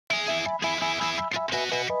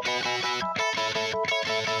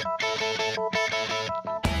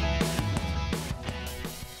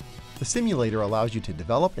The simulator allows you to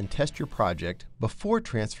develop and test your project before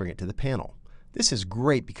transferring it to the panel. This is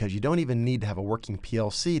great because you don't even need to have a working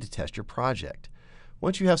PLC to test your project.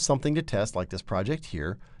 Once you have something to test, like this project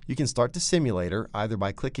here, you can start the simulator either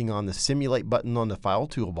by clicking on the Simulate button on the File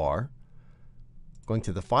toolbar, going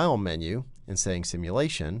to the File menu and saying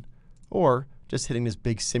Simulation, or just hitting this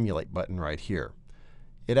big Simulate button right here.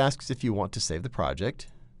 It asks if you want to save the project.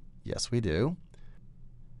 Yes, we do.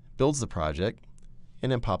 Builds the project,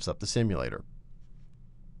 and then pops up the simulator.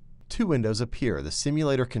 Two windows appear, the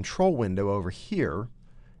simulator control window over here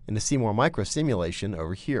and the See More Micro simulation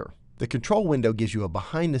over here. The control window gives you a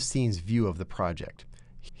behind-the-scenes view of the project.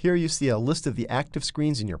 Here you see a list of the active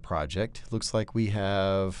screens in your project. Looks like we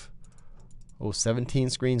have 17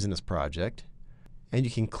 screens in this project. And you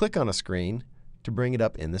can click on a screen to bring it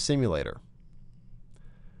up in the simulator.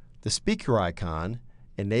 The speaker icon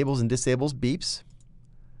enables and disables beeps.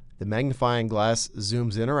 The magnifying glass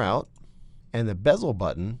zooms in or out. And the bezel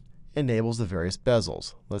button enables the various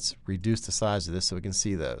bezels. Let's reduce the size of this so we can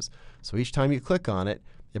see those. So each time you click on it,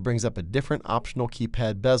 it brings up a different optional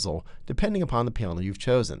keypad bezel depending upon the panel you've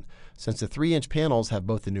chosen. Since the 3-inch panels have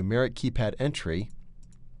both the numeric keypad entry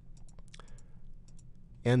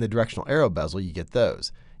and the directional arrow bezel, you get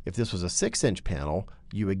those. If this was a 6-inch panel,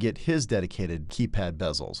 you would get his dedicated keypad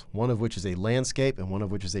bezels, one of which is a landscape and one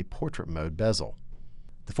of which is a portrait mode bezel.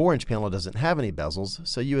 The 4-inch panel doesn't have any bezels,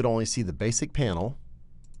 so you would only see the basic panel,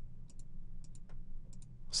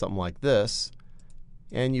 something like this,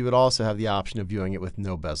 and you would also have the option of viewing it with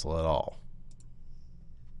no bezel at all.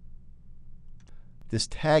 This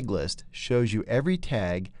tag list shows you every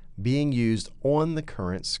tag being used on the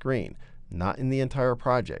current screen, not in the entire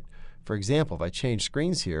project. For example, if I change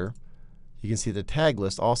screens here, you can see the tag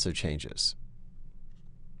list also changes.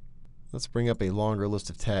 Let's bring up a longer list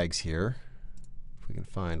of tags here, if we can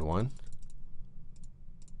find one.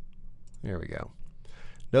 There we go.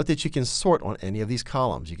 Note that you can sort on any of these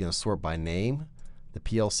columns. You can sort by name, the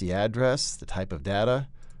PLC address, the type of data,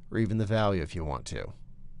 or even the value if you want to.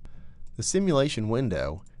 The simulation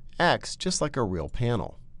window acts just like a real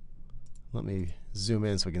panel. Let me zoom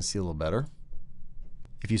in so we can see a little better.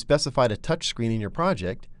 If you specified a touch screen in your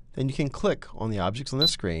project, then you can click on the objects on the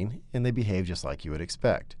screen and they behave just like you would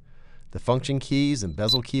expect. The function keys and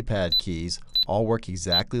bezel keypad keys all work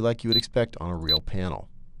exactly like you would expect on a real panel.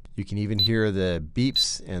 You can even hear the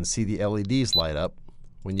beeps and see the LEDs light up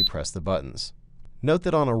when you press the buttons. Note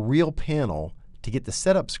that on a real panel, to get the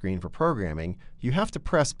setup screen for programming, you have to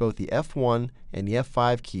press both the F1 and the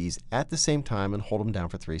F5 keys at the same time and hold them down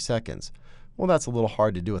for 3 seconds. Well, that's a little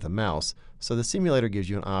hard to do with a mouse, so the simulator gives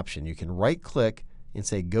you an option. You can right-click and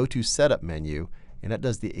say Go to Setup menu, and that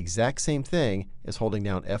does the exact same thing as holding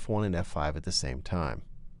down F1 and F5 at the same time.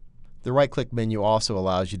 The right-click menu also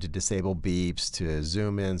allows you to disable beeps, to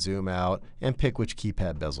zoom in, zoom out, and pick which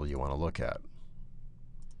keypad bezel you want to look at.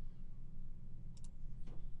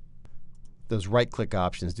 Those right-click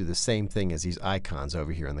options do the same thing as these icons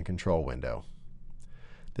over here in the control window.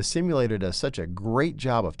 The simulator does such a great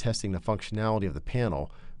job of testing the functionality of the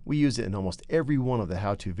panel, we use it in almost every one of the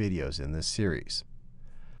how-to videos in this series.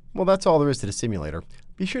 Well, that's all there is to the simulator.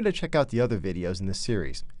 Be sure to check out the other videos in this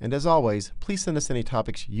series. And as always, please send us any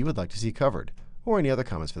topics you would like to see covered, or any other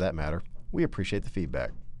comments for that matter. We appreciate the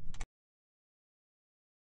feedback.